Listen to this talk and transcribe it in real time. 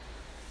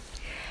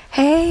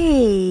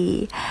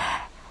Hey,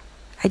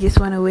 I just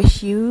want to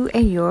wish you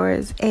and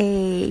yours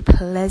a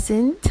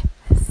pleasant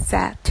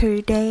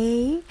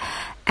Saturday.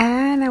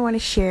 And I want to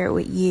share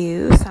with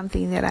you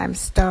something that I'm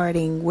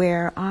starting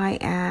where I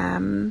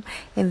am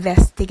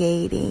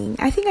investigating.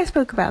 I think I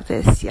spoke about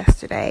this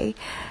yesterday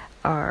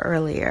or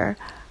earlier.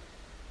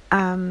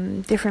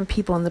 Different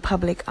people in the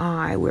public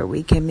eye where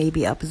we can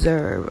maybe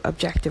observe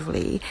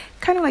objectively,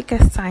 kind of like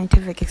a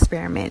scientific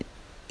experiment,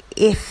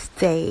 if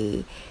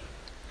they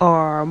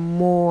are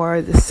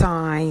more the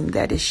sign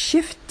that is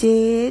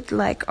shifted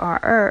like our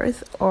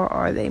Earth, or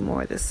are they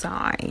more the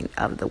sign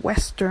of the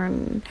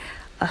Western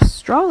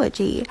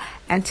astrology?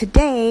 And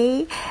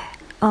today,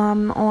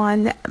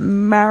 on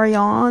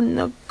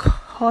Marion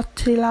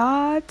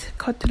Cotillard's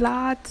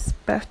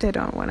birthday, I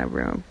don't want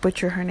to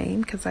butcher her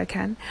name because I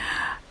can.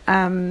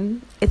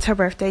 It's her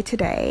birthday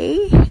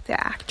today, the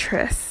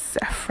actress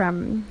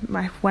from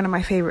one of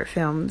my favorite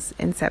films,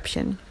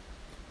 Inception.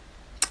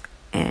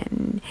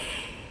 And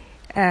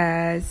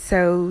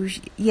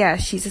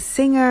she's a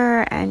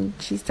singer and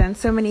she's done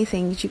so many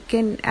things. You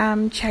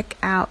can check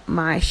out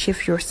my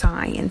Shift Your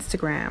Sign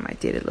Instagram. I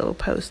did a little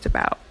post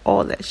about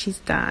all that she's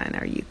done,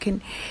 or you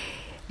can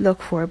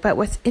look for it. But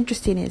what's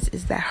interesting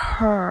is that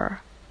her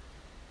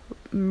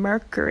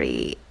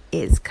Mercury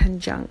is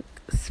conjunct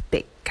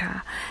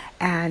Spica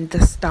and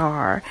the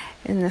star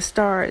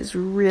is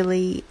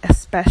really a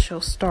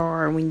special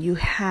star when you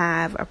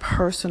have a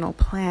personal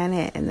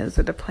planet, and those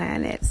are the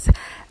planets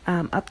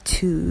up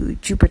to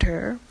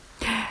Jupiter.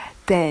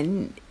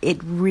 Then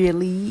it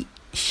really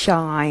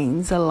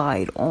shines a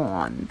light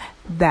on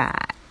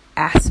that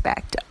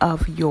aspect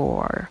of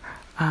your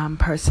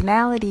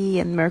personality.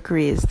 And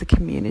Mercury is the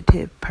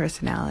communicative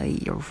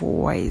personality, your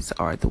voice,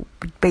 or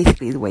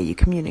basically the way you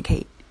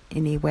communicate.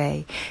 Any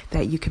way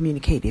that you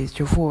communicate is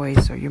your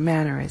voice or your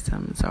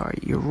mannerisms or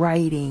your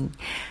writing,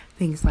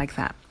 things like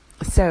that.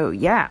 So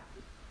yeah,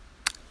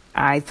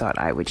 I thought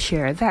I would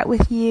share that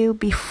with you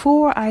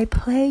before I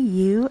play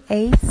you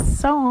a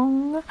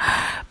song,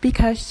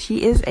 because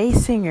she is a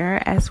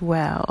singer as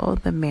well,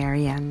 the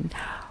Marion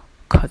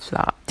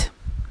Cotillard.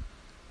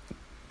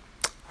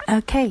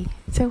 Okay,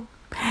 so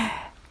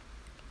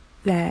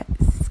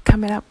that's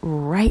coming up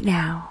right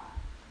now.